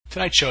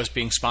Tonight's show is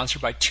being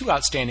sponsored by two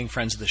outstanding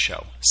friends of the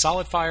show,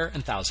 SolidFire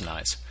and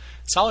ThousandEyes.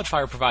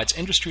 SolidFire provides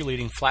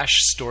industry-leading flash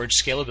storage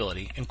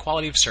scalability and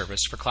quality of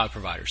service for cloud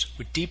providers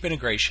with deep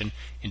integration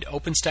into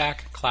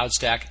OpenStack,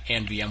 CloudStack,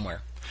 and VMware.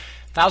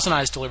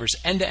 ThousandEyes delivers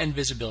end-to-end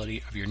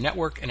visibility of your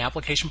network and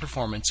application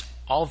performance,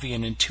 all via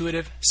an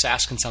intuitive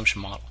SaaS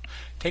consumption model.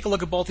 Take a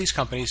look at both these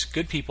companies,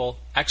 good people,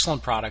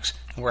 excellent products,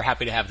 and we're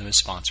happy to have them as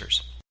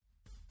sponsors.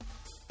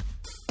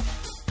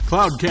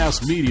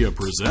 Cloudcast Media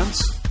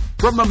presents,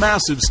 from the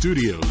massive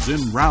studios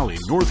in Raleigh,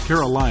 North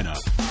Carolina,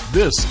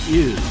 this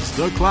is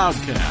the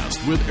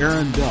Cloudcast with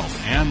Aaron Delp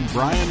and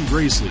Brian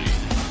Gracely,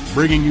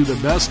 bringing you the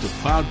best of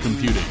cloud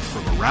computing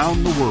from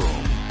around the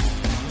world.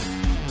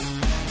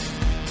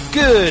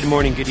 Good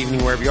morning, good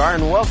evening, wherever you are,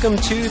 and welcome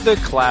to the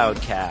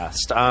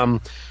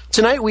Cloudcast.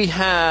 Tonight we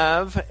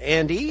have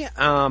Andy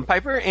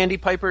Piper. Andy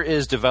Piper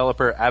is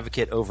developer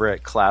advocate over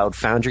at Cloud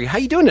Foundry. How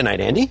you doing tonight,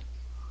 Andy?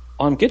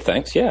 I'm good,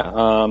 thanks. Yeah,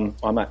 I'm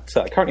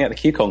currently at the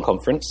QCon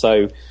conference,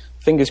 so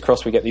fingers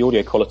crossed we get the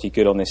audio quality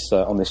good on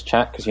this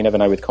chat, because you never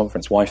know with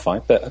conference Wi-Fi.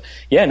 But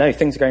yeah, no,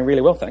 things are going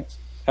really well, thanks.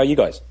 How are you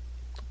guys?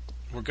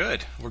 We're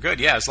good.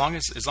 Yeah, as long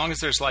as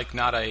there's like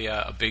not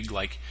a big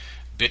like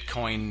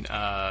Bitcoin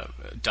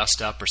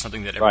dust up or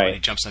something that everybody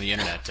jumps on the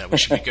internet, we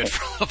should be good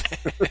for a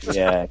little bit.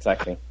 Yeah,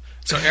 exactly.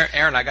 So,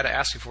 Aaron, I got to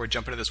ask you before we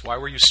jump into this: why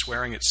were you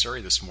swearing at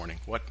Surrey this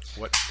morning? What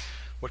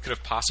could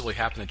have possibly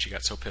happened that you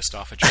got so pissed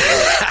off at your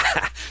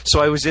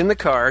So I was in the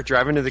car,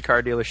 driving to the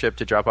car dealership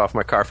to drop off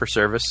my car for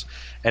service,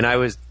 and I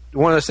was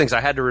one of those things,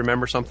 I had to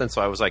remember something,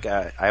 so I was like,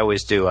 I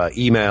always do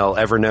email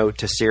Evernote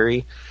to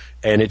Siri,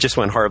 and it just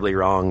went horribly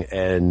wrong,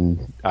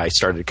 and I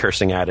started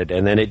cursing at it,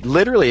 and then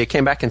it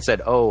came back and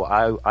said, oh,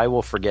 I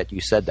will forget you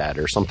said that,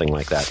 or something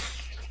like that.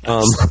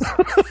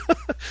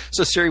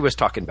 So Siri was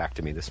talking back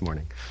to me this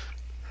morning.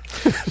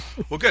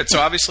 Well, good. So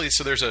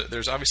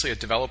there's obviously a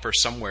developer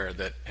somewhere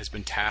that has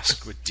been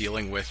tasked with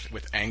dealing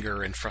with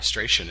anger and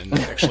frustration, and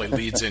that actually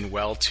leads in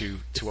well to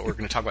what we're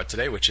going to talk about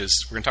today, which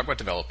is we're going to talk about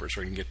developers.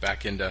 We're going to get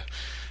back into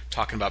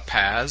talking about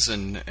PaaS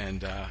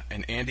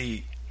and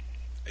Andy.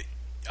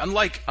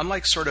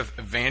 Unlike sort of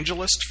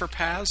evangelist for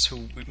PaaS,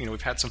 who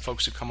we've had some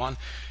folks who come on,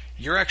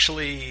 you're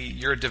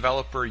a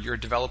developer. You're a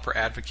developer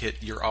advocate.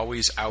 You're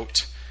always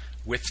out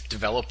with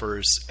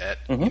developers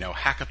at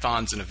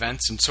hackathons and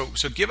events, and so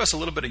give us a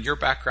little bit of your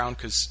background,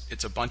 because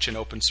it's a bunch in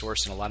open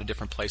source in a lot of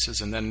different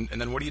places, and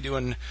then what are you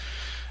doing,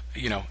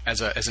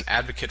 as an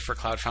advocate for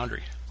Cloud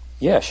Foundry?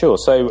 Yeah, sure.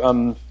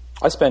 So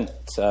I spent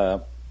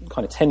kind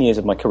of 10 years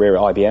of my career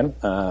at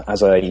IBM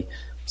as a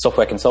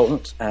software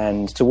consultant,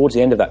 and towards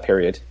the end of that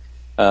period,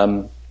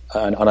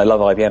 and I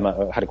love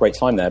IBM. I had a great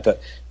time there,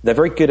 but they're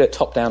very good at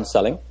top-down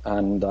selling,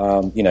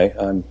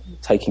 and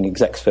taking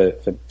execs for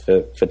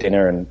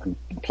dinner and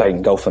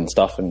playing golf and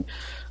stuff. And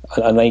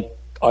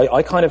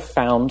I kind of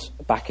found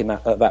back in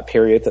that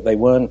period that they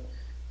weren't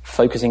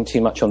focusing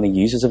too much on the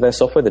users of their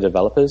software, the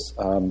developers.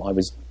 I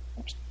was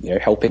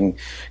helping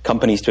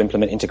companies to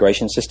implement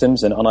integration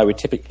systems, and I would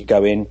typically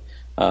go in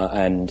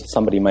and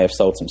somebody may have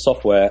sold some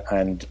software,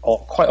 and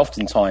quite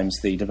oftentimes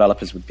the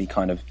developers would be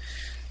kind of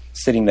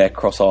sitting there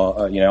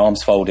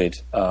arms folded,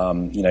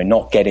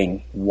 not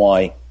getting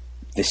why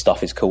this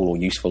stuff is cool or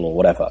useful or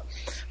whatever.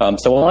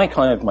 So I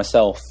kind of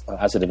myself,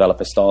 as a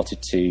developer,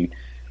 started to,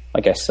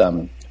 I guess,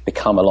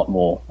 become a lot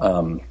more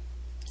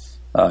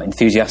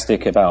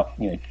enthusiastic about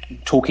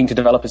talking to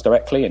developers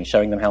directly and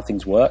showing them how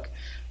things work.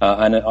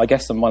 And I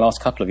guess in my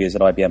last couple of years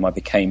at IBM, I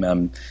became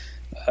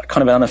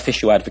kind of an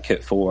unofficial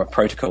advocate for a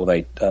protocol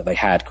they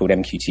had called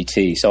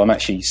MQTT. So I'm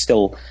actually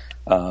still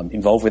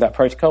involved with that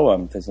protocol.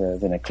 There's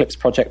an Eclipse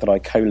project that I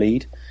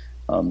co-lead.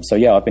 So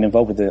yeah, I've been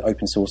involved with the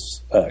open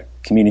source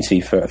community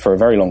for a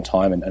very long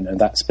time, and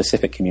that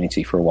specific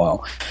community for a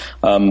while.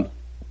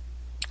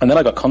 And then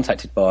I got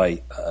contacted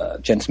by a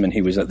gentleman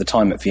who was at the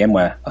time at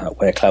VMware,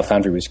 where Cloud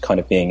Foundry was kind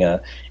of being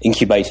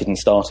incubated and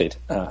started.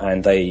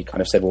 And they kind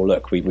of said, well,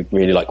 look, we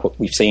really like what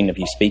we've seen of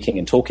you speaking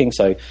and talking,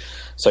 so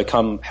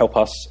come help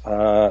us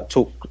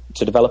talk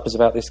to developers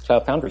about this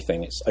Cloud Foundry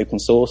thing. It's open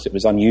source. It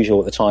was unusual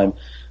at the time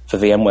for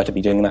VMware to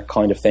be doing that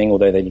kind of thing,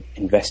 although they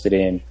invested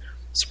in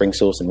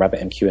SpringSource and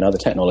RabbitMQ and other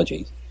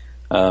technologies.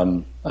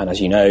 And as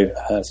you know,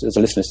 as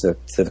listeners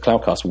to the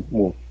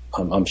Cloudcast,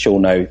 I'm sure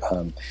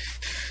know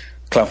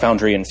Cloud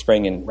Foundry and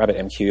Spring and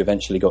RabbitMQ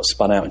eventually got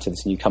spun out into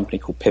this new company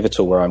called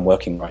Pivotal, where I'm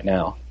working right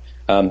now.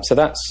 So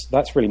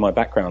that's really my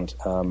background.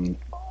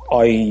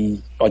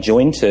 I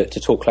joined to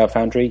talk Cloud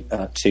Foundry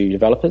to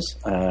developers.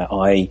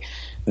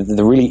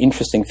 The really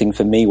interesting thing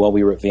for me while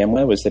we were at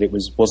VMware was that it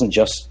wasn't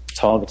just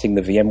targeting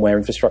the VMware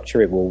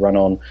infrastructure. It will run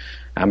on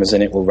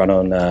Amazon. It will run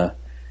on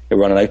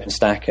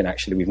OpenStack, and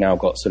actually we've now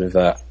got sort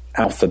of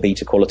alpha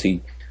beta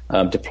quality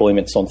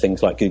deployments on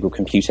things like Google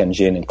Compute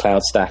Engine and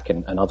CloudStack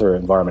and other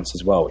environments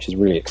as well, which is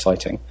really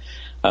exciting.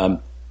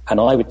 And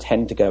I would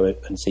tend to go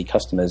and see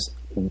customers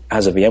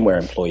as a VMware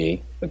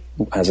employee,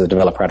 as a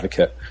developer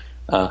advocate,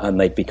 and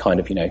they'd be kind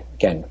of,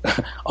 again,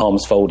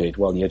 arms folded,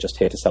 well, you're just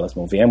here to sell us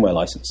more VMware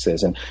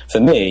licenses. And for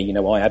me,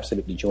 I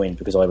absolutely joined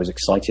because I was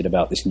excited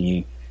about this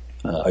new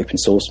open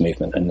source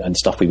movement and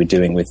stuff we were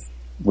doing with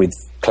with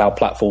cloud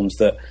platforms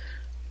that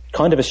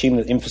kind of assume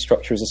that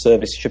infrastructure as a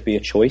service should be a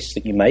choice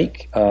that you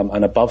make,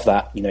 and above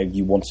that,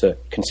 you want a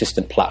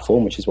consistent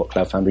platform, which is what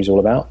Cloud Foundry is all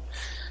about.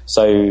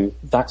 So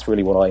that's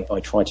really what I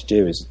try to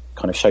do, is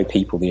kind of show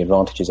people the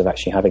advantages of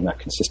actually having that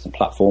consistent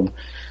platform,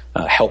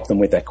 help them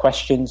with their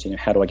questions.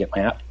 How do I get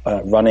my app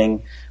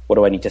running? What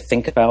do I need to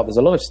think about? There's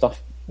a lot of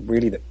stuff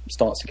really that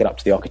starts to get up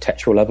to the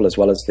architectural level as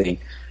well as the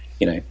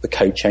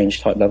code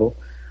change type level.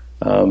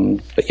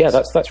 But yeah,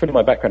 that's really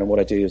my background and what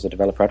I do as a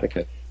developer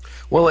advocate.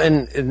 Well,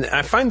 and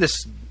I find this,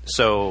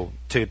 so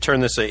to turn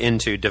this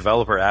into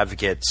developer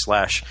advocate /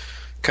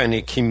 kind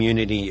of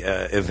community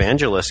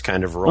evangelist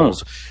kind of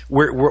roles,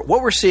 what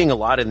we're seeing a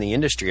lot in the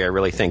industry, I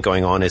really think,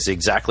 going on is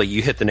exactly,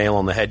 you hit the nail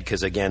on the head,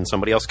 because again,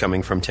 somebody else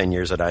coming from 10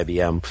 years at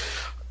IBM,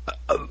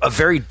 a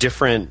very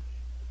different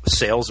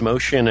sales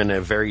motion and a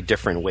very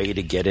different way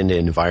to get into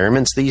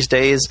environments these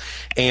days.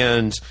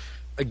 And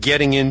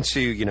getting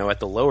into, at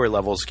the lower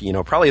levels,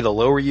 probably the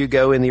lower you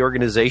go in the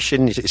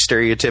organization,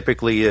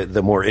 stereotypically,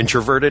 the more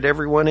introverted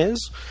everyone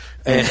is.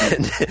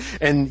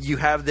 And you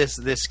have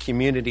this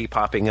community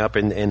popping up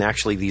and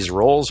actually these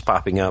roles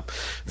popping up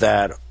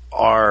that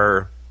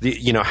are,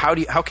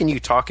 how can you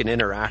talk and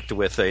interact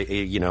with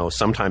a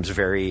sometimes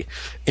very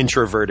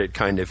introverted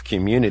kind of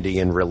community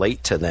and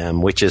relate to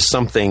them, which is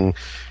something,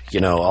 a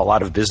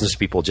lot of business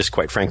people just,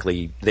 quite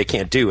frankly, they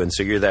can't do. And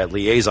so you're that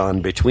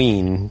liaison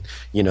between,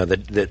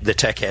 the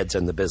tech heads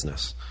and the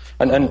business.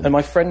 And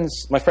my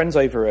friends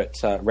over at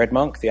Red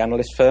Monk, the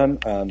analyst firm,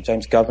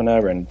 James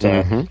Governor and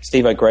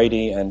Steve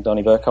O'Grady and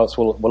Donnie Burkhardt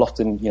will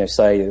often,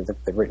 say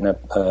that they've written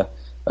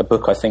a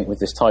book, I think, with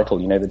this title,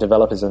 the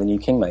developers are the new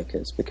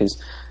kingmakers,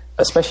 because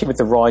especially with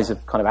the rise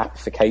of kind of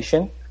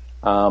appification,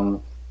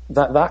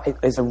 that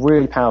is a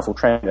really powerful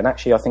trend. And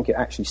actually, I think it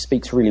actually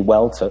speaks really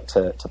well to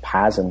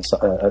PaaS and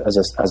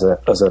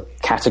as a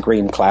category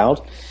in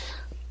cloud.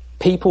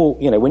 People,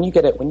 when you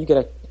get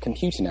a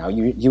computer now,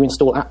 you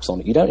install apps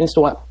on it. You don't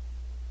install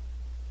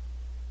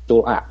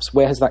apps.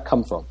 Where has that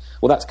come from?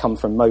 Well, that's come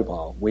from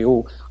mobile. We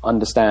all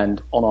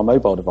understand on our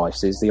mobile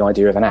devices the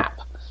idea of an app,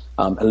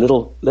 a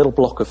little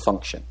block of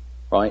function,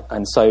 right?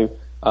 And so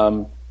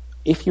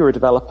if you're a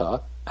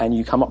developer and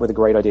you come up with a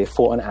great idea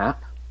for an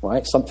app,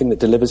 right, something that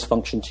delivers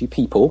function to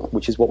people,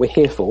 which is what we're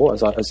here for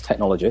as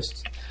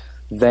technologists,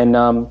 then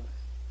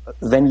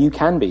you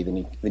can be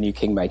the new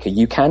kingmaker.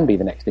 You can be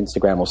the next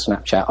Instagram or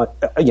Snapchat.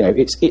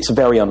 It's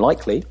very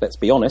unlikely, let's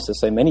be honest.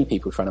 There's so many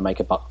people trying to make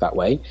a buck that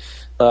way.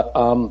 But,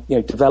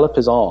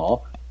 developers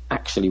are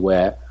actually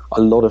where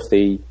a lot of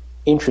the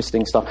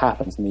interesting stuff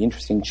happens and the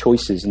interesting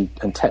choices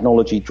and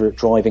technology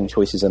driving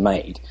choices are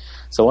made.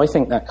 So I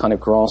think that kind of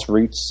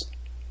grassroots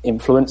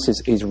influence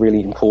is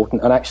really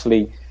important. And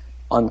actually,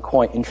 I'm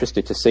quite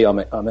interested to see, I'm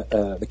at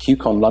the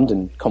QCon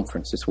London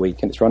conference this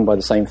week, and it's run by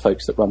the same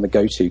folks that run the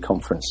GoTo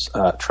conference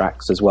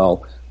tracks as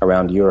well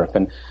around Europe.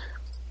 And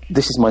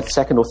this is my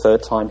second or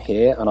third time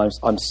here, and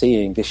I'm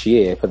seeing this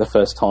year for the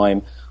first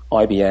time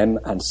IBM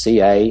and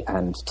CA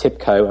and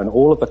TIBCO and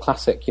all of the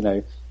classic,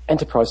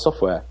 enterprise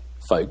software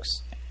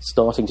folks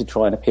starting to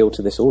try and appeal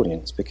to this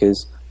audience,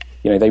 because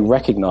they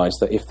recognize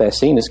that if they're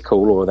seen as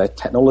cool or their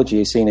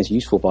technology is seen as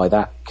useful by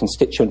that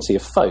constituency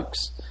of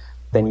folks,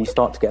 then you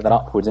start to get that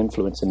upwards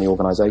influence in the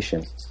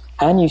organization.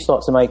 And you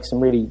start to make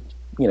some really,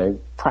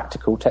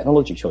 practical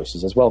technology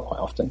choices as well quite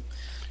often.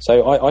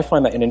 So I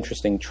find that an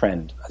interesting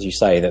trend, as you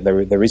say, that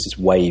there is this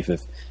wave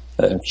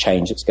of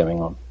change that's going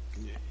on.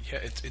 Yeah,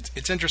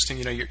 it's interesting.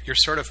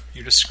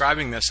 You're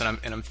describing this, and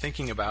I'm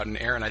thinking about, and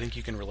Aaron, I think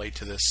you can relate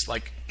to this.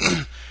 Like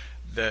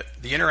the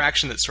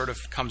interaction that sort of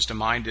comes to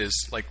mind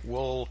is like,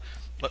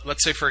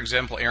 let's say, for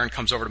example, Aaron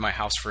comes over to my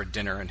house for a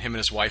dinner, and him and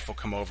his wife will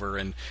come over,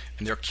 and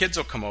their kids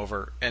will come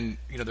over, and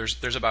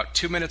there's about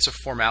 2 minutes of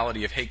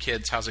formality of, hey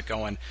kids, how's it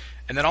going?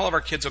 And then all of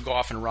our kids will go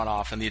off and run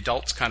off, and the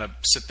adults kind of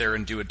sit there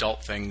and do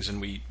adult things,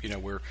 and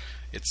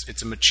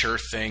it's a mature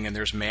thing, and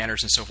there's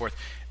manners and so forth.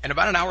 And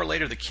about an hour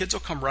later, the kids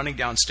will come running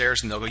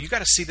downstairs, and they'll go, you got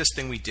to see this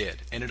thing we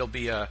did. And it'll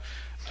be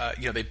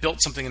they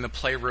built something in the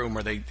playroom,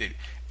 or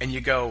and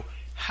you go,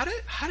 How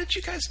did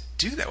you guys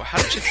do that? How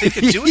did you think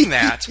of doing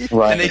that?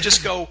 Right. And they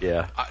just go,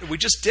 yeah. We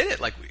just did it,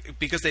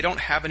 because they don't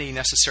have any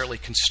necessarily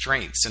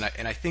constraints. And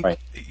I think, right.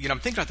 I'm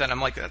thinking about that, and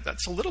I'm like,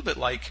 that's a little bit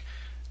like,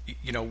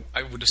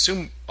 I would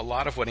assume a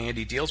lot of what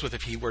Andy deals with,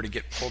 if he were to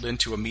get pulled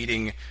into a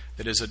meeting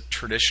that is a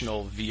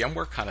traditional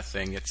VMware kind of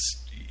thing,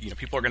 it's,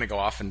 people are going to go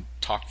off and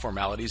talk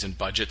formalities and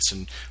budgets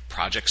and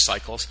project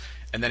cycles.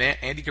 And then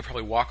Andy could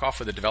probably walk off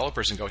with the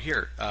developers and go,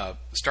 here,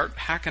 start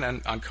hacking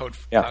on Cloud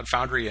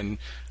Foundry, and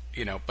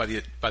by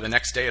the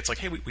next day, it's like,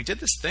 hey, we did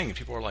this thing, and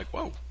people are like,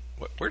 whoa,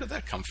 where did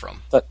that come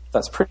from?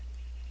 That's pretty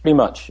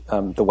much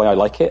the way I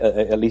like it.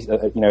 At least,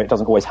 it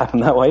doesn't always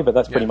happen that way, but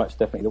that's pretty much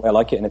definitely the way I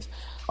like it. And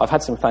I've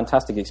had some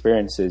fantastic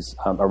experiences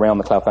around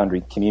the Cloud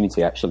Foundry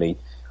community, actually,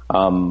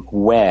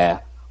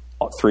 where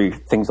through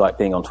things like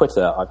being on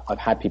Twitter, I've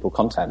had people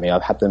contact me.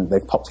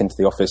 They've popped into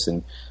the office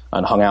and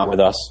hung out with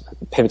us.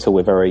 Pivotal,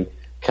 we're very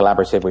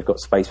collaborative. We've got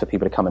space for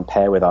people to come and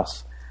pair with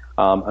us.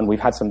 And we've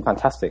had some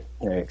fantastic,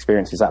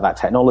 experiences at that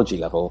technology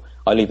level.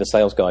 I leave the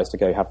sales guys to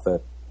go have the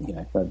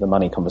the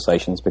money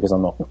conversations, because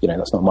I'm not,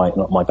 that's not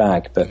my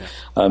bag. But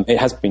it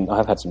has been.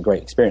 I've had some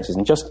great experiences,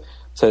 and just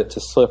to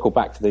circle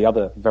back to the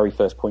other very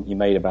first point you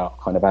made about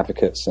kind of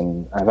advocates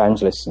and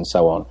evangelists and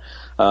so on.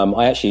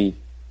 I actually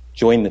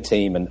joined the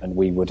team, and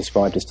we were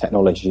described as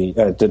technology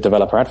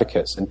developer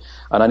advocates, and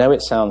I know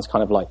it sounds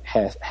kind of like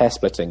hair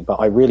splitting, but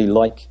I really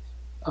like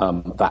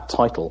that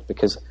title,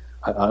 because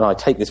I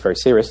take this very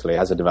seriously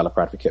as a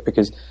developer advocate,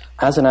 because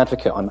as an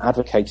advocate, I'm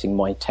advocating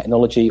my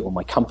technology or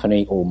my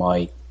company or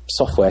my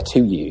software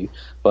to you,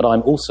 but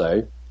I'm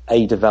also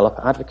a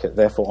developer advocate.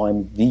 Therefore,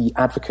 I'm the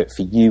advocate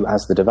for you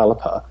as the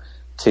developer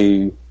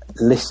to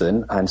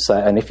listen and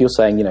say, and if you're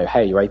saying,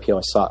 hey, your API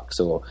sucks,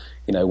 or,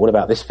 what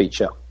about this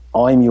feature?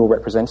 I'm your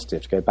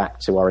representative to go back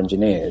to our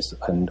engineers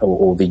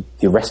or the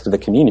rest of the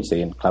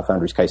community, in Cloud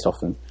Foundry's case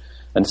often,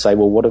 and say,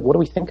 well, what do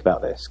we think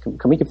about this? Can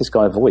we give this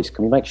guy a voice?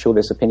 Can we make sure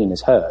this opinion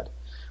is heard?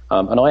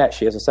 And I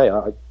actually, as I say,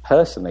 I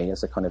personally,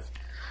 as a kind of,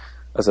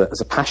 as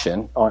a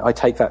passion, I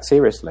take that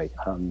seriously.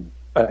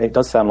 It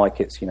does sound like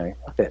it's, a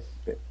bit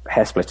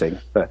hair splitting,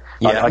 but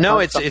yeah,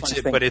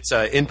 it's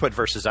input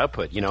versus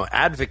output.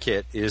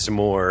 Advocate is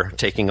more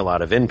taking a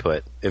lot of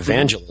input.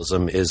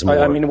 Evangelism is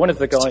more. One of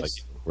the guys,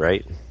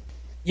 right?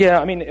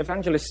 Yeah,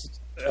 evangelists,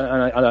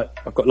 and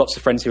I've got lots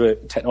of friends who are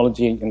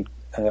technology and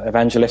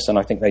evangelists, and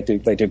I think they do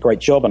a great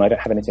job, and I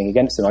don't have anything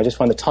against them. I just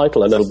find the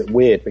title a little bit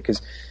weird,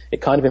 because it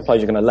kind of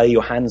implies you're going to lay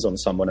your hands on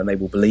someone and they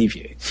will believe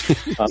you.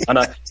 And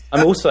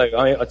I'm also,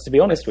 to be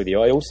honest with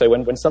you, I also,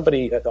 when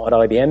somebody at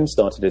IBM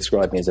started to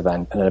describe me as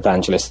an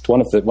evangelist, one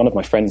of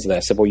my friends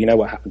there said, well, you know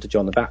what happened to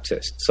John the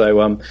Baptist?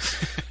 So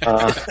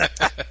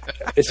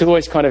it's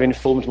always kind of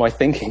informed my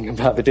thinking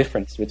about the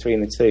difference between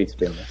the two, to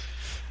be honest.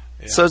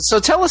 Yeah. So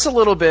tell us a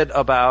little bit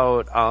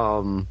about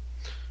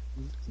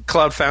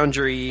Cloud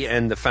Foundry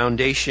and the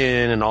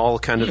foundation and all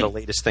kind of the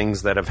latest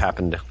things that have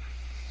happened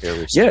here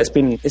recently.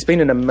 Yeah, it's been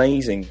an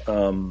amazing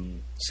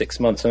 6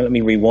 months. So let me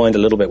rewind a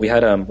little bit. We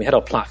had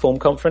our platform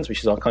conference,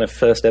 which is our kind of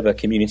first ever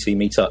community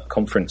meetup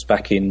conference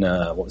back in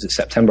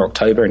September,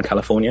 October in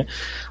California,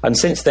 and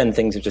since then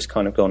things have just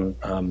kind of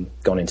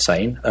gone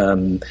insane.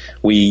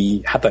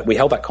 We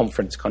held that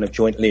conference kind of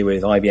jointly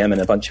with IBM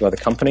and a bunch of other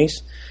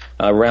companies.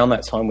 Around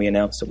that time, we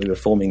announced that we were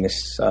forming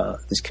this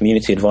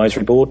community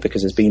advisory board,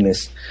 because there's been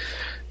this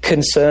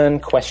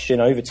question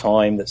over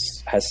time that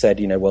has said,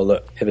 well,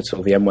 look,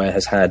 Pivotal VMware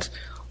has had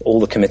all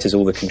the committers,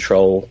 all the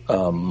control.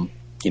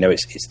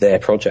 It's their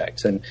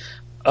project, and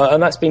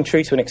that's been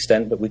true to an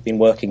extent. But we've been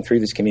working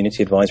through this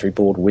community advisory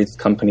board with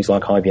companies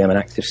like IBM and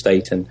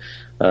ActiveState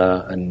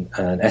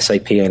and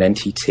SAP and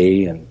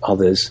NTT and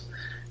others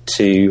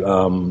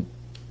to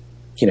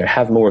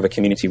have more of a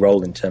community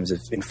role in terms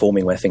of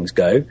informing where things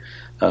go.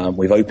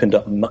 We've opened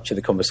up much of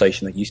the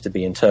conversation that used to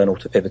be internal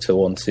to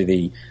Pivotal onto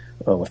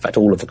in fact,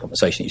 all of the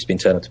conversation that used to be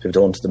internal to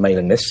Pivotal onto the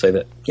mailing list, so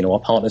that our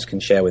partners can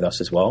share with us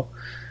as well.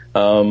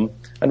 And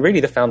really,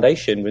 the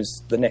foundation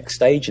was the next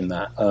stage in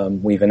that.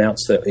 We've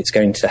announced that it's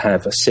going to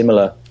have a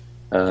similar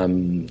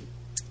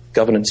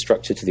governance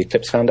structure to the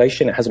Eclipse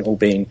Foundation. It hasn't all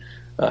been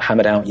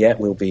hammered out yet.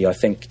 We'll be, I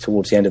think,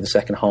 towards the end of the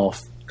second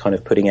half, kind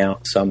of putting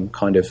out some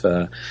kind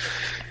of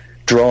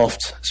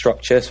draft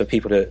structure for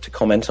people to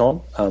comment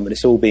on. But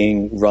it's all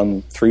being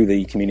run through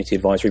the Community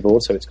Advisory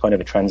Board, so it's kind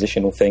of a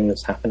transitional thing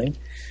that's happening.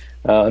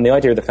 And the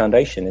idea of the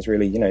foundation is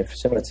really,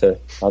 similar to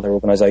other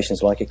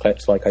organizations like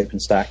Eclipse, like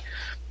OpenStack,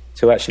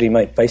 to actually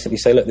basically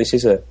say, look, this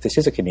is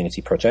a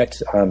community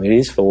project. It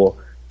is for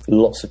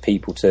lots of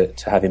people to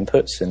have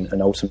inputs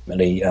and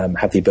ultimately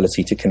have the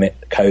ability to commit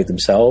code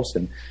themselves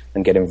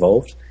and get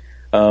involved.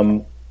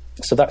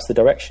 So that's the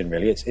direction,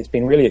 really. It's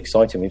been really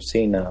exciting. We've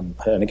seen,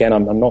 and again,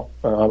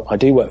 I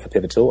do work for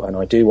Pivotal, and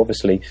I do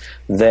obviously,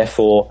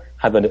 therefore,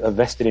 have a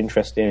vested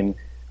interest in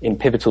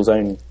Pivotal's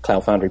own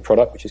Cloud Foundry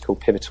product, which is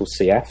called Pivotal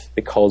CF,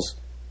 because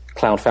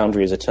Cloud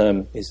Foundry as a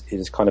term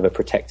is kind of a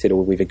protected,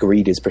 or we've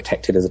agreed is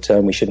protected as a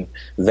term.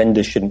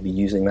 Vendors shouldn't be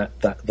using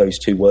those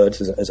two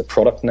words as a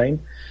product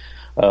name.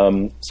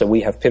 So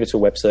we have Pivotal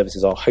Web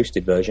Services, our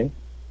hosted version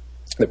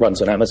that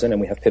runs on Amazon, and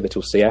we have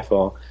Pivotal CF,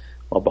 our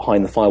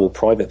behind the firewall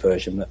private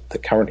version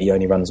that currently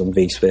only runs on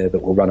vSphere,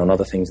 but will run on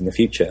other things in the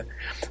future.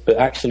 But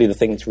actually, the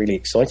thing that's really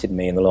excited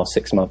me in the last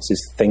 6 months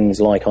is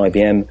things like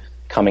IBM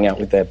coming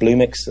out with their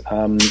Bluemix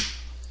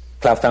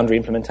Cloud Foundry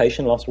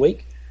implementation last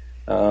week.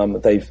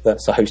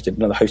 That's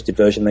another hosted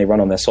version they run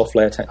on their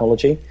software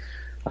technology.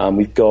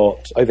 We've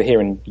got over here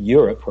in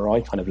Europe, where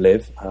I kind of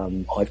live,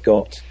 I've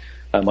got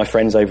my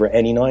friends over at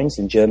Any9s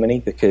in Germany,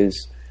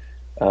 because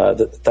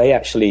they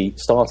actually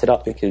started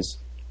up because,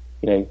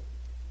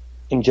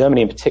 in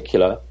Germany in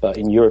particular, but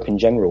in Europe in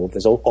general,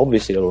 there's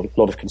obviously a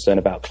lot of concern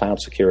about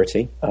cloud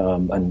security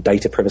and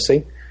data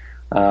privacy.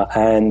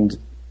 And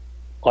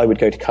I would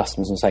go to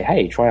customers and say,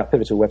 hey, try out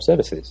Pivotal Web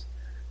Services,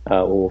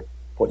 or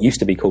what used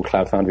to be called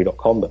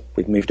cloudfoundry.com, but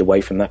we've moved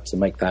away from that to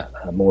make that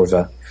more of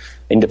a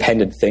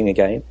independent thing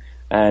again.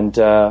 And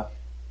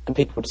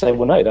people would say,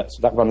 well, no,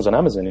 that runs on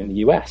Amazon in the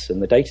US,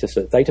 and the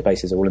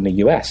databases are all in the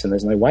US, and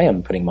there's no way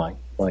I'm putting my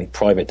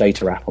private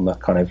data app on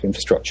that kind of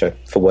infrastructure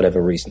for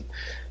whatever reason.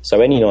 So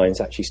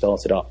Any9's actually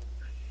started up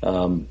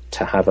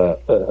to have a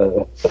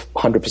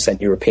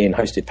 100% European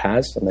hosted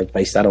PaaS, and they've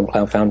based that on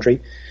Cloud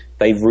Foundry.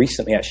 They've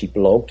recently actually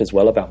blogged as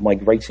well about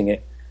migrating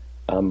it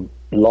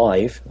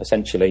live,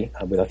 essentially,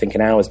 with I think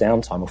an hour's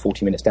downtime or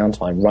 40 minutes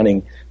downtime,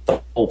 running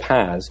the whole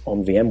PaaS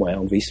on VMware,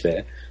 on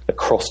vSphere,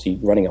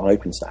 running it on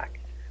OpenStack,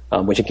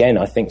 which again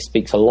I think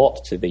speaks a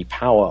lot to the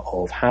power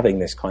of having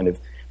this kind of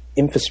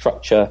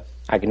infrastructure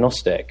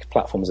agnostic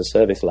platform as a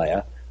service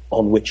layer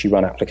on which you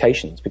run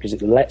applications, because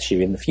it lets you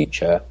in the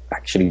future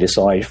actually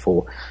decide,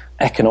 for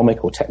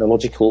economic or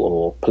technological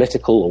or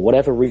political or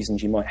whatever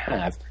reasons you might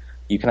have,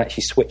 you can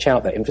actually switch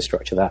out that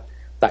infrastructure, that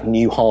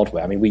new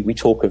hardware. I mean, we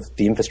talk of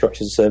the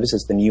infrastructure as a service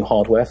as the new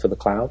hardware for the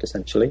cloud,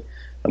 essentially,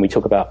 and we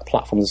talk about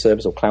platform as a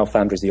service, or Cloud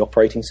Foundry as the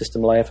operating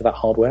system layer for that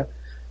hardware.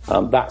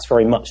 That's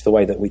very much the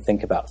way that we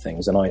think about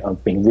things, and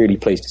I've been really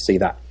pleased to see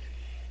that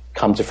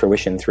come to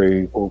fruition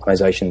through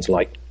organizations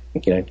like,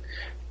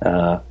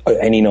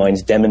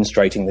 NE9's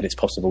demonstrating that it's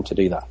possible to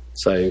do that.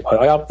 So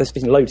there's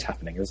been loads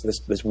happening.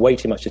 There's way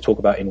too much to talk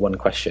about in one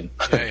question.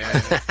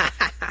 Yeah.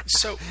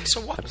 So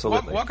walk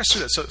us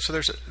through that. So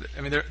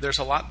there's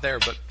a lot there,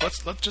 but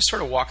let's just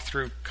sort of walk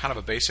through kind of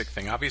a basic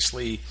thing.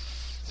 Obviously,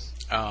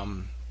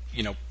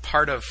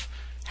 part of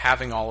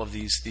having all of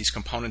these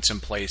components in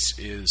place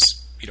is,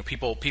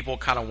 people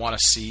kind of want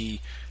to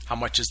see how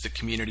much is the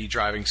community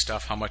driving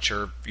stuff, how much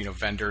are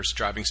vendors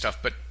driving stuff.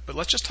 But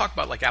let's just talk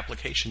about like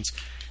applications.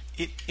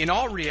 In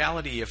all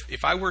reality,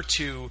 if I were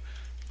to,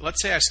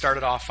 let's say I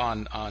started off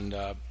on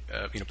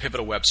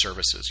Pivotal Web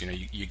Services,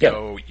 you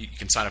go, you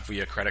can sign up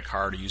via credit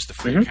card or use the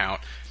free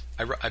account.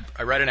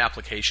 I write an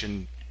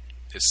application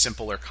as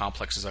simple or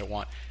complex as I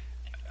want.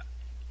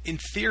 In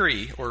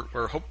theory,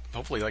 or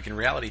hopefully like in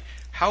reality,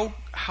 how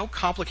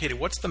complicated?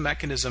 What's the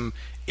mechanism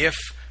if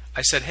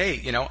I said,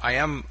 hey, I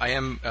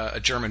am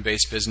a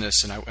German-based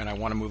business and I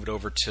want to move it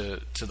over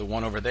to the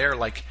one over there?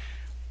 Like,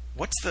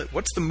 what's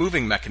the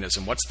moving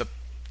mechanism? What's the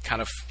kind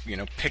of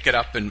pick it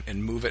up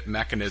and move it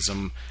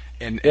mechanism,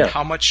 and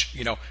how much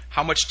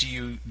do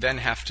you then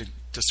have to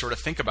sort of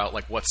think about,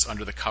 like, what's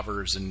under the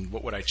covers and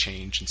what would I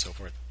change and so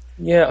forth?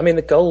 Yeah, I mean,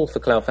 the goal for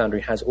Cloud Foundry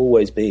has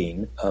always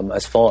been,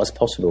 as far as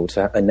possible,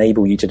 to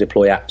enable you to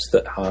deploy apps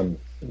that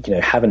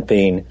haven't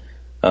been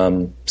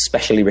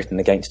specially written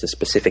against a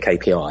specific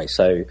API.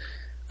 So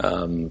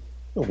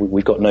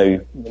we've got no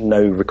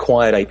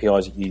required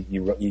APIs that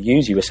you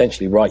use. You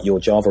essentially write your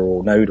Java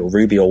or Node or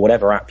Ruby or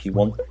whatever app you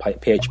want,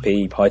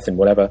 PHP, Python,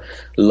 whatever,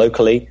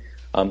 locally.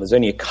 There's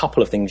only a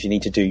couple of things you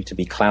need to do to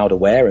be cloud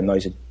aware, and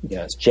those are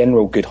it's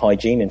general good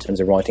hygiene in terms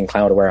of writing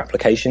cloud aware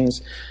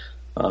applications.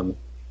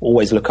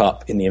 Always look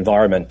up in the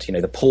environment,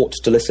 the ports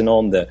to listen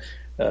on, the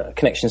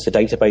connections to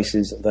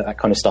databases, that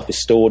kind of stuff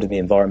is stored in the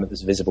environment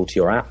that's visible to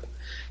your app.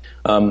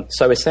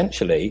 So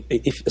essentially,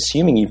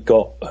 assuming you've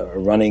got a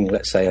running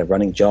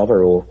Java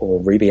or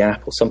Ruby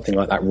app or something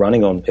like that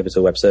running on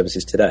Pivotal Web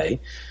Services today,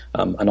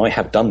 and I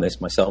have done this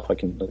myself,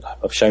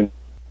 I've shown,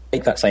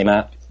 take that same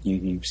app,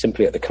 you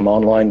simply at the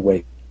command line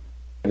where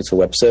Pivotal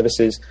Web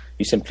Services,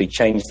 you simply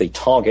change the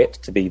target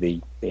to be the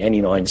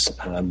NE9's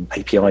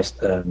API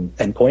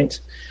endpoint,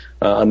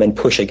 and then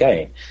push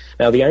again.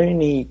 Now, the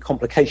only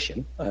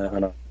complication,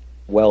 it's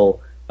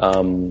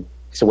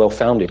a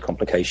well-founded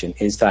complication,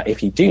 is that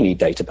if you do need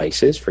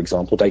databases, for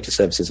example, data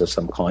services of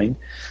some kind,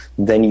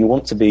 then you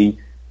want to be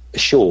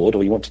assured,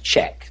 or you want to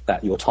check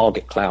that your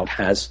target cloud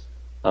has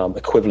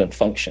equivalent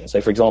functions.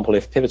 So, for example,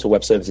 if Pivotal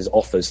Web Services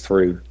offers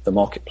through the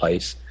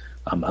marketplace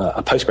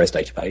a Postgres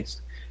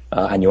database,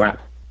 and your app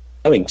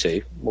going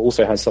to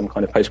also has some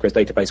kind of Postgres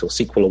database or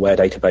SQL-aware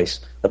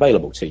database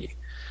available to you.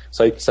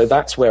 So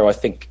that's where I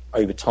think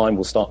over time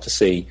we'll start to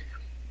see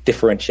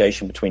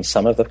differentiation between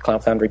some of the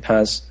Cloud Foundry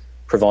PaaS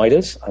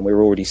providers, and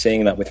we're already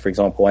seeing that with, for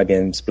example,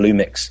 IBM's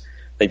Bluemix.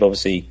 They've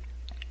obviously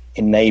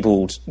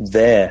enabled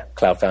their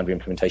Cloud Foundry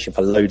implementation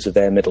for loads of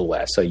their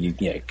middleware, so you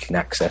can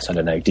access,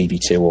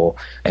 DB2 or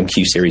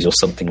MQ series or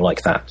something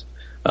like that.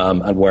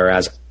 And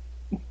whereas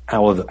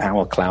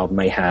our cloud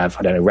may have,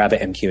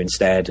 RabbitMQ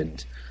instead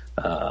and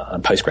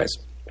Postgres,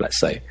 let's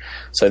say.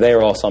 So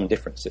there are some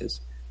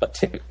differences, but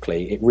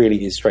typically it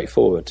really is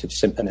straightforward.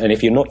 And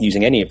if you're not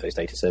using any of those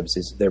data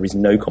services, there is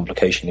no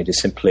complication. It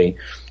is simply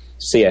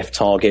CF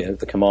target at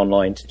the command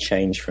line to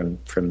change from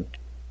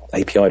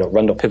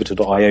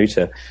api.run.pivotal.io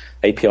to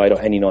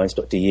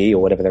api.ne9s.de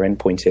or whatever their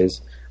endpoint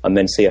is, and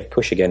then CF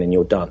push again, and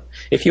you're done.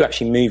 If you're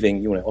actually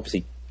moving, you want to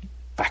obviously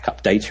back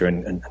up data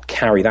and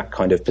carry that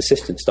kind of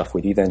persistent stuff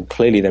with you, then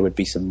clearly there would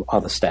be some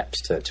other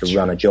steps to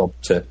run a job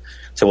to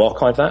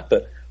archive that.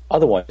 But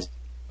otherwise,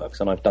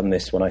 and I've done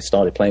this when I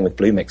started playing with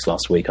Bluemix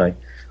last week. I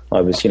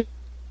was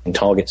in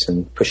targets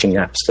and pushing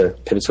apps to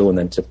Pivotal and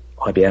then to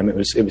IBM.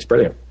 It was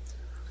brilliant.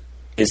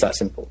 It's that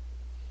simple.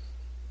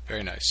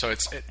 Very nice. So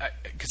it's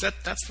because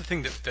that's the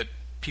thing that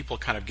people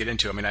kind of get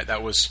into. I mean,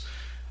 that was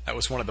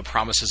one of the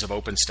promises of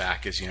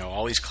OpenStack is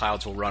all these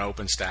clouds will run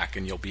OpenStack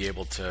and you'll be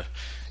able to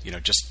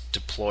just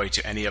deploy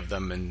to any of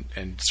them,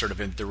 and sort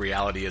of in the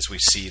reality as we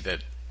see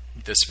that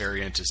this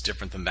variant is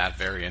different than that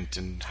variant,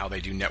 and how they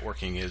do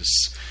networking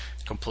is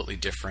completely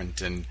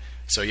different. And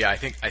so I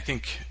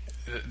think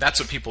that's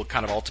what people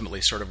kind of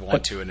ultimately sort of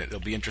want to, and it'll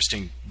be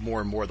interesting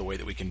more and more the way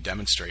that we can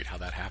demonstrate how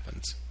that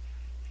happens.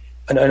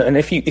 And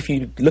if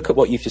you look at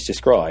what you've just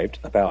described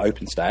about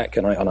OpenStack,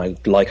 and I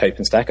like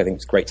OpenStack, I think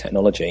it's great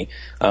technology.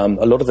 A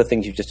lot of the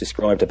things you've just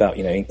described about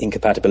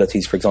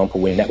incompatibilities, for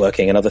example, with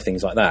networking and other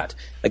things like that.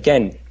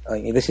 Again,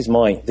 this is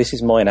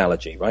my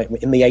analogy, right?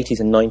 In the 80s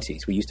and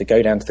 90s, we used to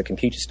go down to the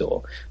computer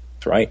store,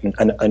 right?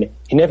 And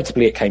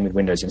inevitably it came with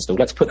Windows installed.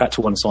 Let's put that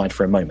to one side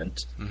for a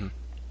moment. Mm-hmm.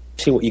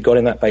 See what you got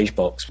in that beige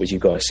box was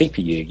you've got a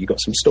CPU, you've got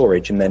some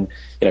storage, and then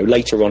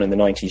later on in the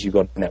 90s you've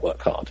got a network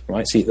card,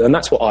 right? See, and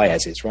that's what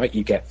IaaS is, right?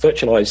 You get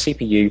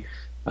virtualized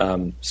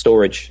CPU,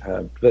 storage,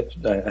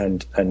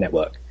 and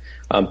network.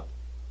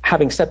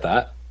 Having said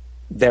that,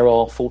 there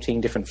are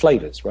 14 different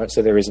flavors, right?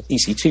 So there is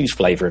EC2's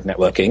flavor of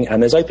networking,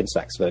 and there's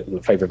OpenStack's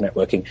flavor of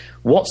networking.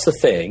 What's the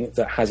thing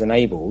that has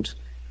enabled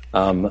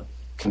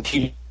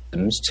compute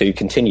systems to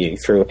continue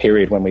through a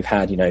period when we've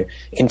had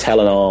Intel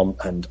and ARM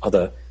and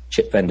other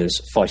chip vendors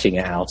fighting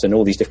it out and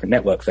all these different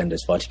network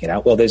vendors fighting it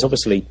out? Well, there's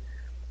obviously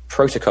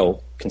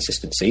protocol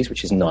consistencies,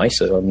 which is nice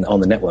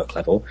on the network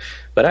level.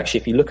 But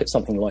actually, if you look at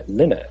something like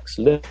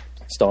Linux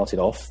started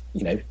off,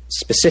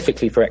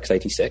 specifically for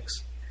x86,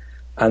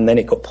 and then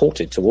it got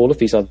ported to all of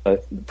these other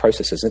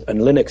processors.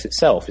 And Linux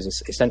itself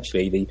is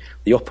essentially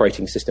the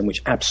operating system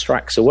which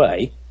abstracts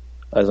away,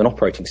 as an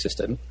operating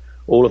system,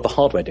 all of the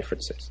hardware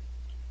differences.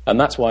 And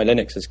that's why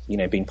Linux has,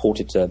 been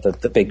ported to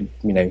the big,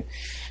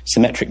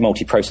 symmetric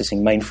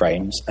multiprocessing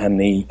mainframes and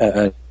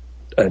the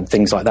and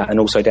things like that, and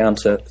also down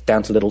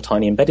to little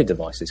tiny embedded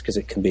devices, because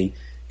it can be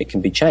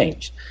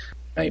changed.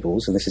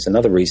 And this is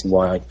another reason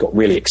why I got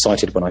really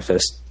excited when I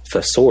first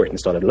saw it and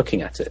started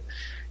looking at it,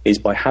 is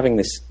by having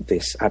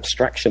this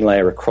abstraction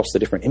layer across the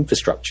different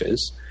infrastructures.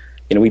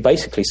 We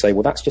basically say,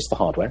 well, that's just the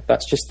hardware,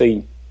 that's just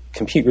the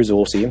compute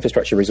resource, the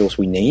infrastructure resource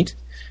we need.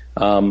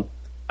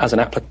 As an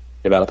application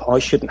developer, I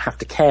shouldn't have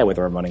to care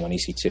whether I'm running on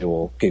EC2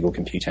 or Google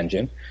Compute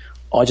Engine.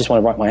 I just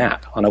want to write my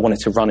app, and I want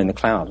it to run in the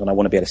cloud, and I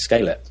want to be able to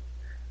scale it.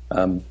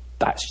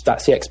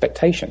 That's the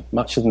expectation.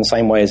 Much in the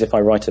same way as if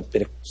I write a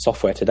bit of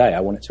software today,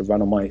 I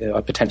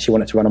potentially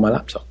want it to run on my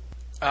laptop.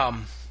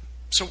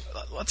 So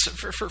let's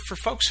for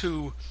folks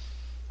who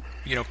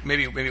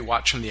maybe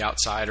watch from the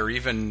outside, or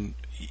even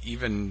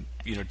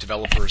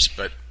developers,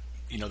 but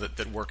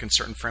that work in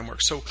certain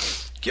frameworks. So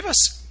give us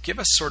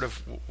sort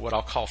of what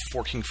I'll call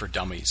forking for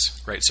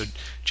dummies, right? So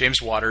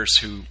James Waters,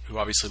 who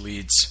obviously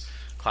leads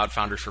Cloud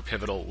Foundry for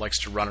Pivotal,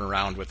 likes to run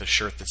around with a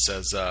shirt that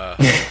says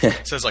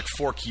like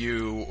 "fork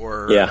you"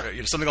 or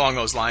something along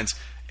those lines.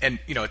 And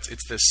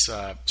it's this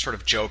sort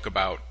of joke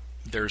about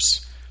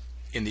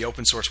in the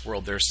open source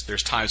world,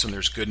 there's times when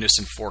there's goodness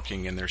in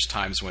forking, and there's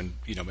times when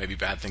maybe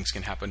bad things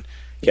can happen.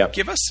 Yeah.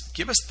 Give us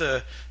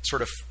the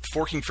sort of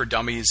forking for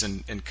dummies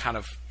and kind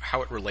of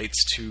how it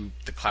relates to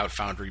the Cloud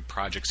Foundry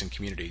projects and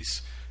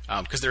communities,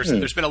 because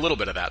there's been a little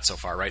bit of that so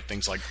far, right?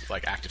 Things like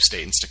Active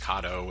State and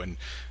Staccato and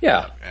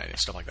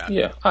stuff like that.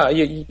 Yeah,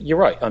 you're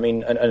right. I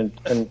mean, and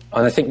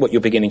I think what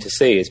you're beginning to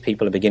see is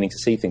people are beginning to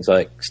see things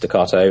like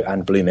Staccato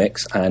and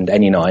Bluemix and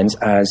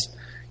NE9s as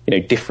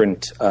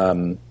different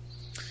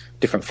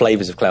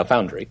flavors of Cloud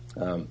Foundry,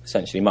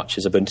 essentially, much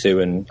as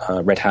Ubuntu and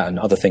Red Hat and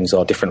other things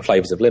are different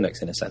flavors of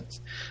Linux in a sense.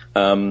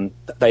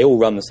 They all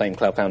run the same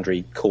Cloud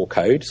Foundry core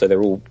code, so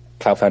they're all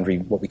Cloud Foundry,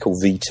 what we call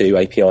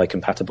V2 API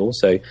compatible,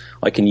 so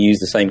I can use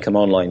the same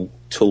command line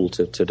tool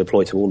to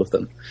deploy to all of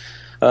them.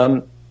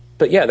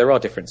 But yeah, there are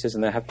differences,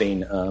 and there have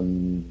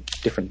been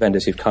different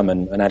vendors who've come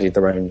and added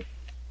their own in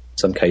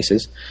some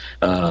cases.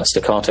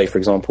 Staccato, for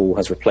example,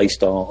 has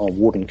replaced our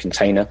Warden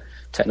container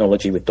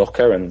technology with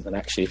Docker, and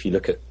actually, if you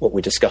look at what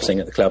we're discussing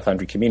at the Cloud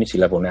Foundry community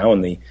level now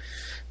and the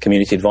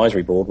community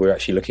advisory board, we're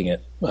actually looking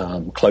at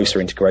closer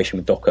integration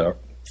with Docker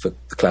for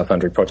the Cloud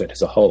Foundry project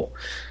as a whole.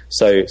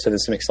 So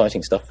there's some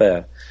exciting stuff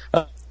there.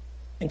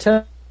 In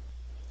terms,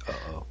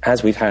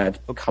 as we've had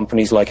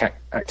companies like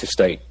Active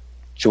State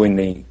join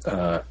the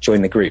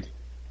group,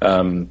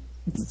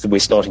 we're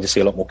starting to see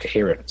a lot more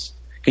coherence.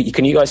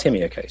 Can you guys hear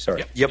me? Okay,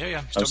 sorry. Yep.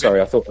 Yeah. I'm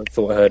sorry. I thought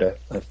I heard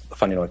a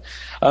funny noise.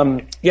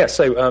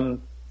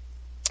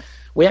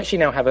 We actually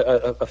now have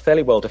a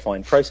fairly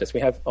well-defined process. We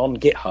have on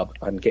GitHub,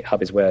 and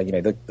GitHub is where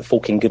the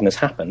forking goodness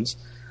happens.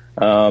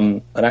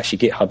 And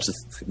actually, GitHub's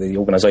the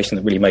organization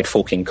that really made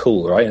forking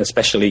cool, right?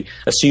 Especially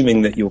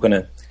assuming that you're going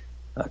to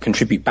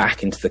contribute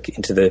back into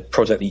the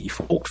project that you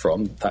forked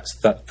from.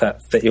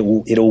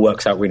 It all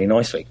works out really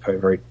nicely, very,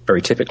 very,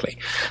 very typically.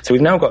 So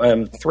we've now got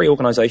 3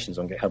 organizations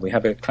on GitHub. We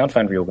have a Cloud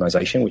Foundry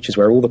organization, which is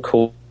where all the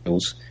core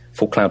tools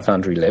for Cloud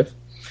Foundry live.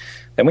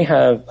 Then we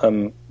have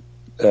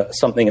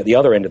something at the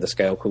other end of the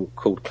scale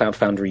called Cloud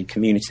Foundry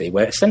Community,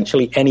 where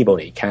essentially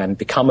anybody can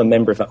become a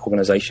member of that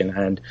organization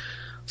and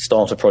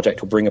start a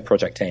project or bring a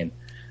project in.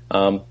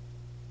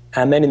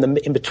 And then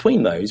in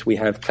between those, we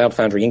have Cloud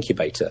Foundry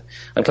Incubator.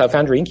 And Cloud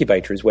Foundry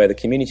Incubator is where the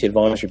Community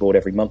Advisory Board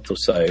every month or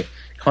so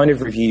kind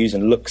of reviews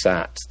and looks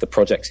at the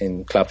projects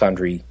in Cloud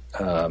Foundry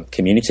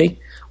community,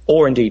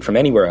 or indeed from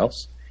anywhere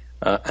else,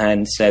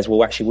 and says,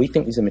 well, actually, we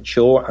think these are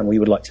mature and we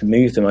would like to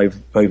move them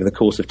over the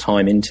course of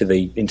time into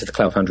the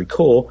Cloud Foundry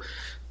core.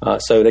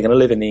 So they're going to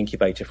live in the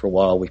incubator for a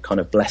while. We've kind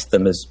of blessed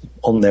them as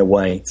on their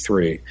way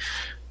through.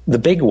 The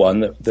big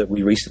one that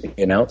we recently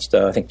announced,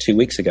 I think 2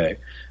 weeks ago,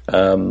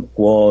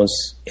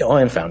 was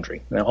Iron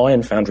Foundry. Now,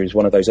 Iron Foundry is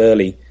one of those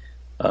early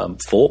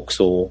forks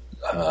or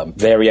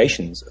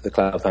variations of the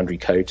Cloud Foundry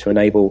code to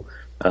enable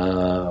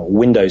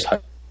Windows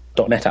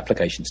 .NET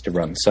applications to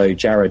run. So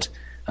Jared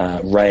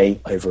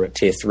Ray over at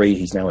Tier 3,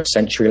 he's now at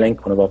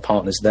CenturyLink, one of our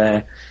partners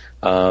there,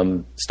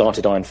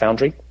 started Iron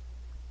Foundry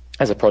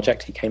as a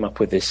project. He came up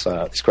with this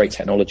great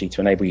technology to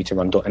enable you to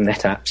run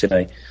 .NET apps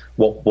in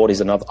what is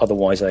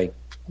otherwise a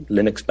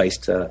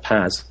Linux-based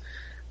PaaS,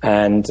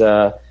 and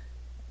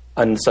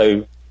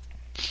so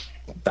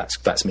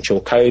that's mature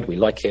code. We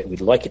like it.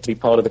 We'd like it to be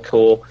part of the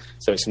core.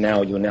 So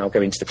you'll now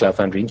go into the Cloud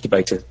Foundry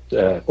incubator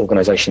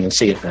organization and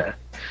see it there.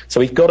 So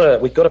we've got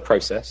a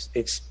process.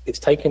 It's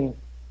taken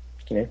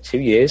 2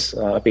 years.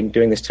 I've been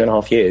doing this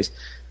 2.5 years.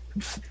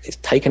 It's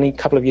taken a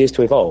couple of years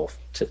to evolve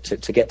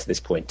to get to this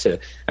point, to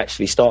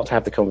actually start to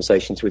have the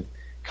conversations with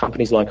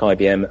companies like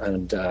IBM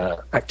and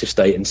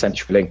ActiveState and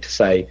CenturyLink to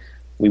say,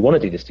 we want to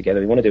do this together,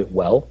 we want to do it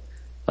well,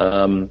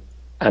 and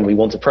we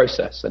want a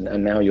process.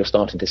 And now you're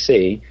starting to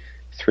see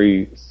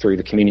through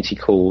the community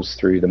calls,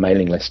 through the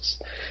mailing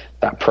lists,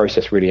 that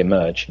process really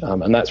emerge.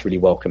 And that's really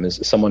welcome.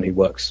 As someone who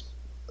works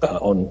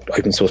on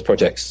open source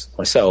projects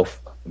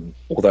myself,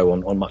 although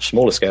on much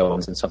smaller scale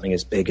ones than something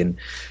as big and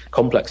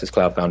complex as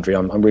Cloud Foundry,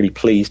 I'm really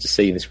pleased to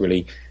see this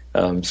really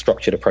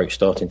structured approach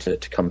starting to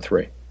come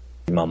through.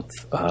 Month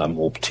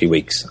or 2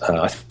 weeks,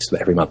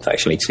 every month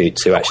actually,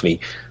 to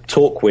actually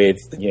talk with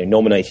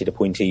nominated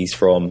appointees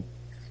from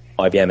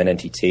IBM and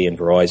NTT and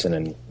Verizon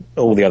and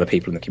all the other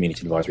people in the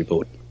Community Advisory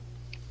Board.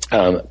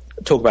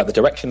 Talk about the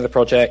direction of the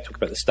project, talk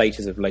about the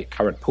status of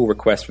current pull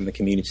requests from the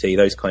community,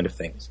 those kind of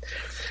things.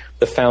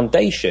 The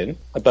foundation,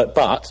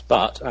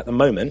 but at the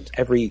moment,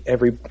 every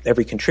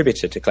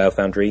contributor to Cloud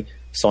Foundry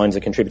signs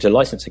a contributor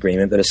license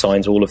agreement that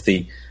assigns all of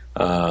the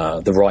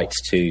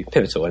rights to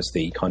Pivotal as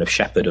the kind of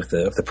shepherd of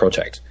the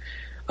project.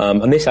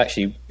 And this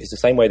actually is the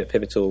same way that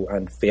Pivotal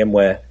and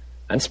VMware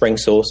and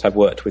SpringSource have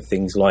worked with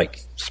things like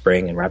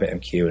Spring and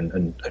RabbitMQ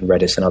and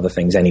Redis and other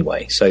things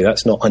anyway. So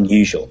that's not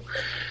unusual.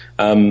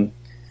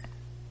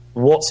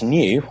 What's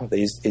new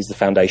is the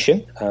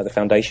foundation. The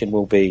foundation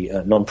will be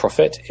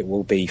non-profit. It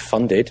will be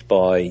funded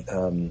by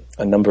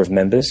a number of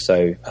members.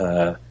 So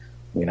I'm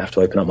going to have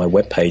to open up my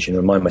webpage and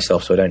remind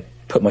myself so I don't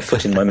put my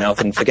foot in my mouth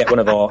and forget one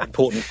of our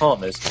important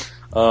partners.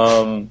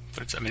 But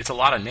it's a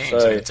lot of names.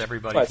 So, it's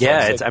everybody. Right,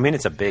 Yeah, so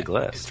it's a big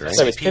list, right?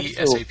 So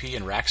SAP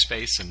and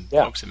Rackspace and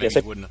folks that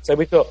maybe wouldn't. So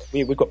we've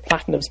got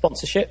platinum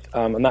sponsorship,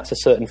 and that's a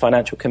certain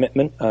financial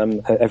commitment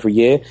every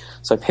year.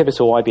 So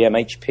Pivotal,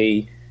 IBM,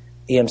 HP,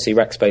 EMC,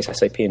 Rackspace,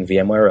 SAP, and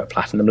VMware are at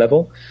platinum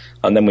level.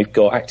 And then we've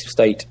got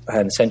ActiveState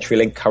and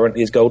CenturyLink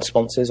currently as gold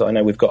sponsors. I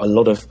know we've got a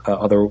lot of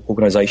other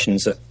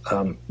organizations that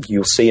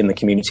you'll see in the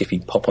community if you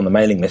pop on the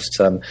mailing list.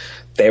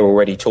 They're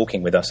already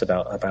talking with us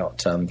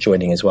about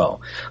joining as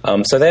well.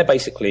 So they're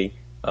basically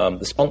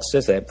the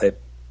sponsors.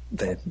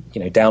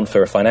 They're down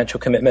for a financial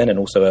commitment and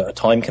also a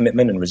time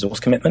commitment and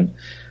resource commitment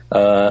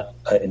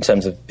in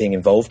terms of being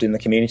involved in the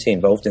community,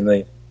 involved in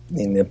the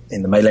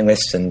mailing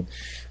lists and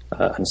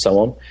so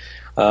on.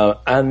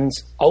 And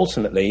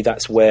ultimately,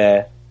 that's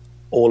where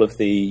all of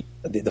the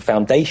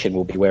foundation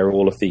will be, where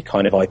all of the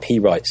kind of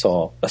IP rights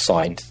are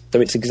assigned. So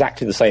it's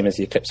exactly the same as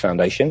the Eclipse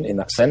Foundation in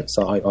that sense.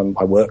 I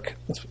work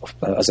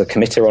as a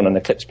committer on an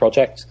Eclipse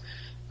project.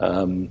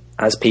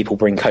 As people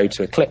bring code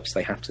to Eclipse,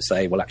 they have to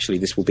say, well, actually,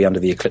 this will be under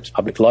the Eclipse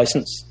public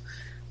license.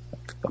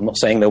 I'm not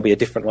saying there'll be a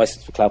different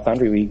license for Cloud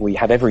Foundry. We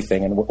have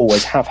everything, and we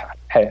always have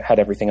had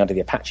everything under the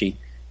Apache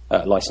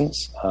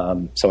license.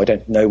 So I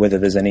don't know whether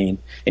there's any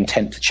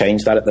intent to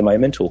change that at the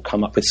moment or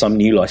come up with some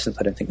new license.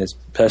 I don't think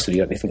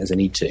there's a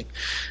need to.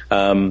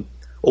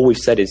 All we've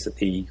said is that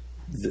the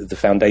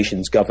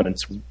foundation's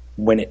governance,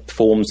 when it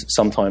forms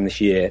sometime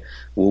this year,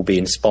 will be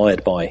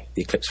inspired by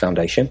the Eclipse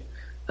Foundation.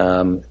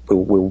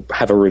 We'll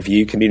have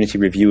a community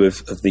review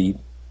of the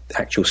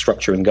actual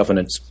structure and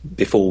governance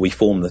before we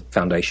form the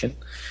foundation.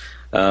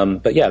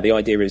 But yeah, the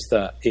idea is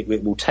that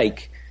it will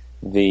take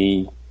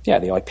the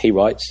IP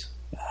rights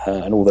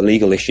and all the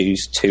legal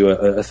issues to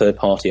a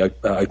third-party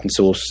open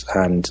source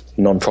and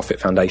non-profit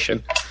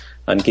foundation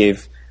and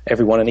give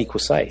everyone an equal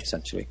say,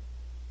 essentially.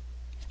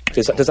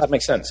 Does that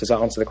make sense? Does that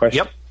answer the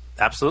question? Yep,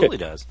 absolutely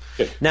does.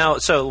 Good. Now,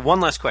 so one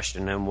last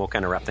question, and we'll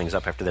kind of wrap things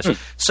up after this.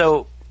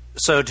 So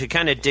to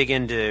kind of dig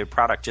into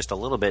product just a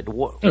little bit,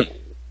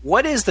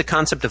 what is the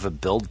concept of a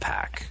build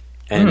pack?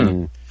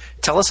 And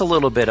tell us a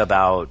little bit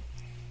about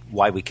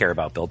why we care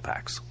about build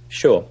packs.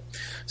 Sure.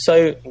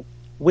 So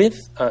with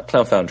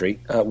Cloud Foundry,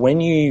 when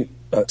you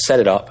set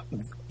it up,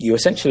 you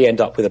essentially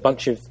end up with a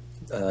bunch of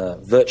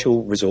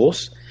virtual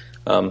resource.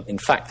 In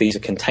fact, these are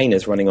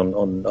containers running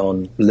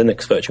on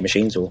Linux virtual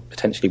machines or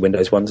potentially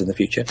Windows ones in the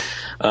future.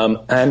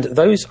 And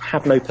those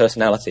have no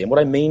personality. And what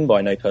I mean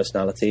by no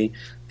personality,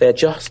 they're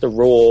just a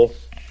raw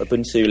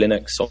Ubuntu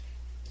Linux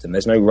system.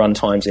 There's no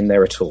runtimes in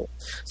there at all.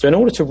 So in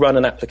order to run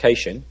an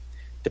application,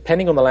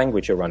 depending on the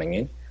language you're running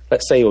in,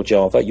 let's say you're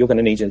Java, you're going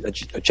to need a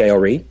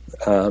JRE,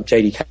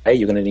 JDK.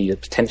 You're going to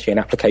need potentially an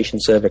application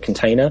server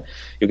container.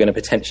 You're going to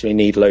potentially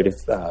need a load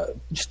of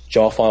just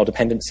jar file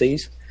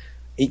dependencies.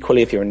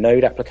 Equally, if you're a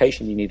Node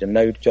application, you need a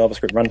Node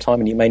JavaScript runtime,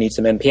 and you may need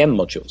some NPM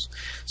modules.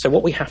 So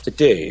what we have to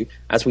do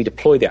as we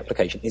deploy the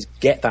application is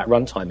get that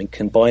runtime and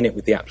combine it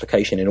with the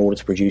application in order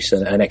to produce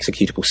an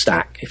executable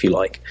stack, if you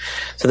like.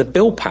 So the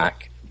build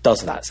pack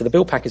does that. So the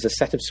build pack is a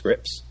set of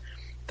scripts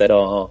that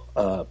are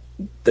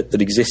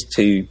that exist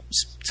to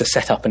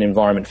set up an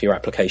environment for your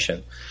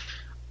application.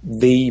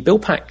 The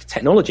build pack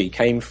technology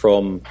came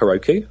from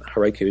Heroku.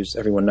 Heroku, as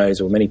everyone knows,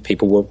 or many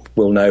people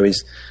will know,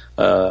 is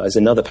as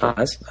another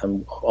PaaS,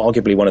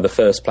 arguably one of the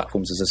first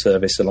platforms as a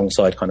service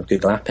alongside kind of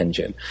Google App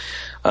Engine.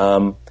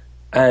 And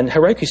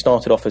Heroku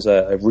started off as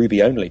a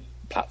Ruby-only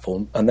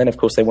platform, and then, of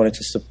course, they wanted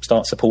to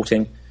start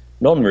supporting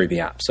non-Ruby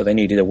apps, so they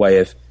needed a way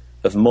of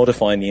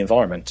modifying the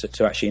environment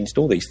to actually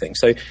install these things.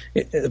 So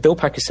the build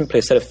pack is simply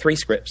a set of 3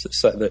 scripts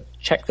that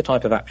check the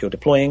type of app you're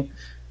deploying,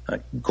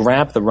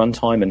 grab the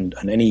runtime and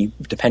any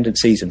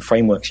dependencies and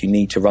frameworks you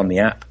need to run the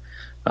app,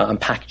 and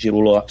package it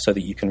all up so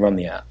that you can run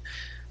the app.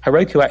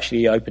 Heroku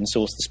actually open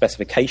sourced the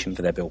specification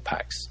for their build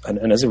packs,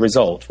 and as a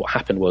result, what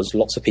happened was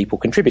lots of people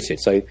contributed.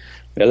 So,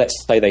 let's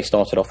say they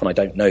started off, and I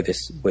don't know this,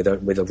 with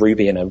a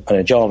Ruby and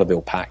a Java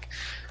build pack.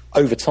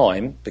 Over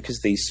time, because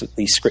these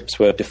scripts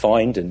were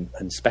defined and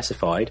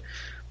specified,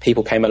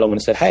 people came along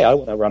and said, "Hey, I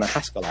want to run a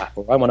Haskell app,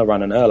 or I want to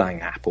run an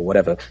Erlang app, or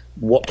whatever.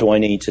 What do I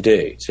need to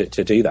do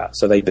to do that?"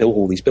 So they built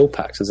all these build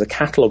packs. There's a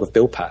catalog of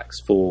build packs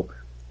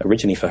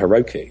originally for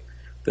Heroku.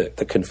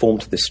 That conform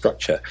to this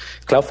structure.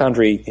 Cloud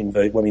Foundry,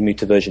 when we moved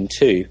to version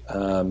 2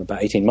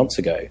 about 18 months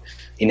ago,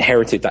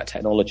 inherited that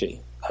technology,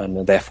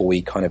 and therefore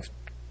we kind of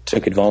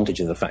took advantage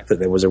of the fact that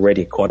there was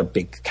already quite a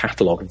big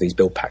catalogue of these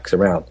build packs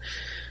around.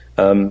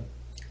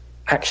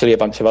 Actually, a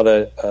bunch of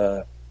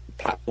other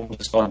platforms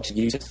are starting to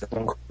use it. There's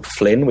one called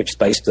Flynn, which is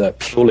based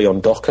purely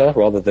on Docker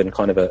rather than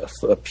kind of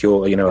a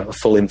pure, a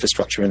full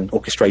infrastructure and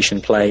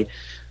orchestration play.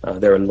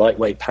 They're a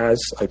lightweight PaaS,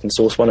 open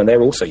source one, and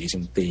they're also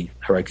using the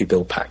Heroku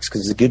build packs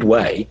because it's a good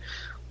way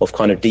of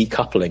kind of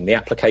decoupling the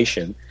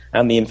application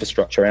and the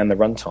infrastructure and the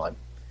runtime.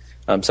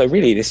 So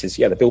really, this is,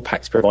 the build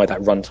packs provide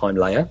that runtime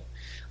layer.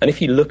 And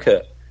if you look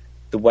at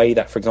the way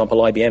that, for example,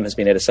 IBM has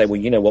been able to say, well,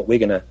 you know what, we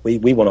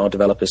want our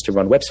developers to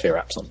run WebSphere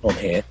apps on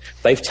here.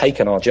 They've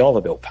taken our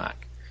Java build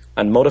pack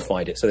and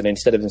modified it so that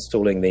instead of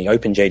installing the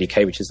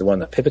OpenJDK, which is the one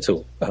that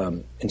Pivotal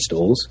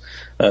installs,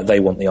 they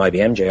want the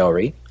IBM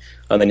JRE.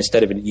 And then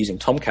instead of using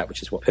Tomcat,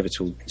 which is what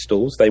Pivotal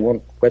installs, they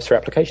want WebSphere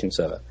Application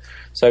Server.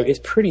 So it's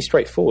pretty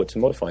straightforward to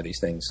modify these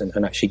things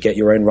and actually get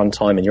your own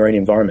runtime and your own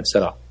environment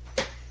set up.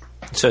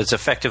 So it's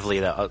effectively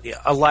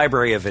a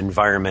library of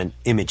environment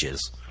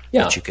images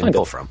that you can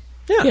pull from.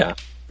 Yeah.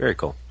 Very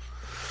cool.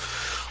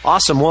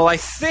 Awesome. Well, I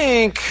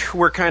think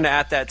we're kind of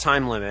at that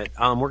time limit.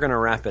 We're going to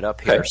wrap it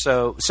up here.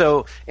 Okay.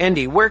 So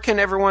Andy, where can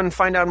everyone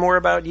find out more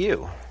about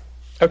you?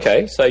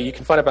 Okay, so you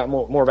can find out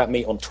more about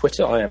me on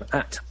Twitter. I am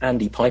at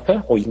Andy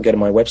Piper, or you can go to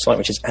my website,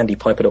 which is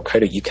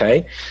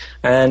andypiper.co.uk.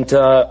 And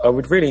I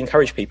would really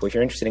encourage people, if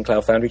you're interested in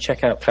Cloud Foundry,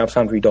 check out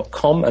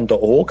cloudfoundry.com and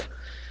 .org.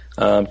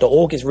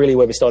 .org is really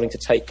where we're starting to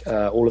take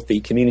all of the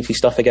community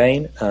stuff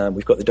again.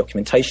 We've got the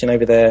documentation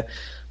over there.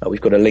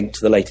 We've got a link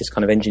to the latest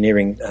kind of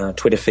engineering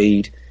Twitter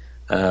feed.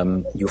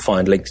 You'll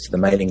find links to the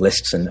mailing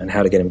lists and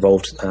how to get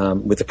involved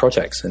with the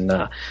projects. And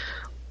I'm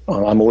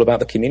all about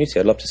the community.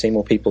 I'd love to see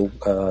more people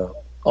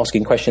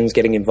asking questions,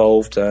 getting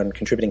involved, and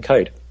contributing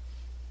code.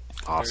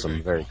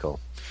 Awesome. Very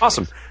cool.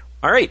 Awesome.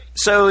 All right.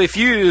 So if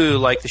you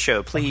like the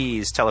show,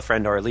 please tell a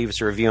friend or leave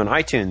us a review on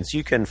iTunes.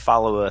 You can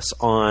follow us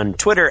on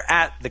Twitter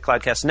at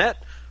thecloudcastnet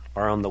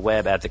or on the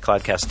web at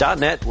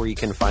thecloudcast.net, where you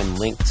can find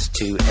links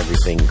to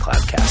everything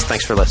Cloudcast.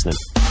 Thanks for listening.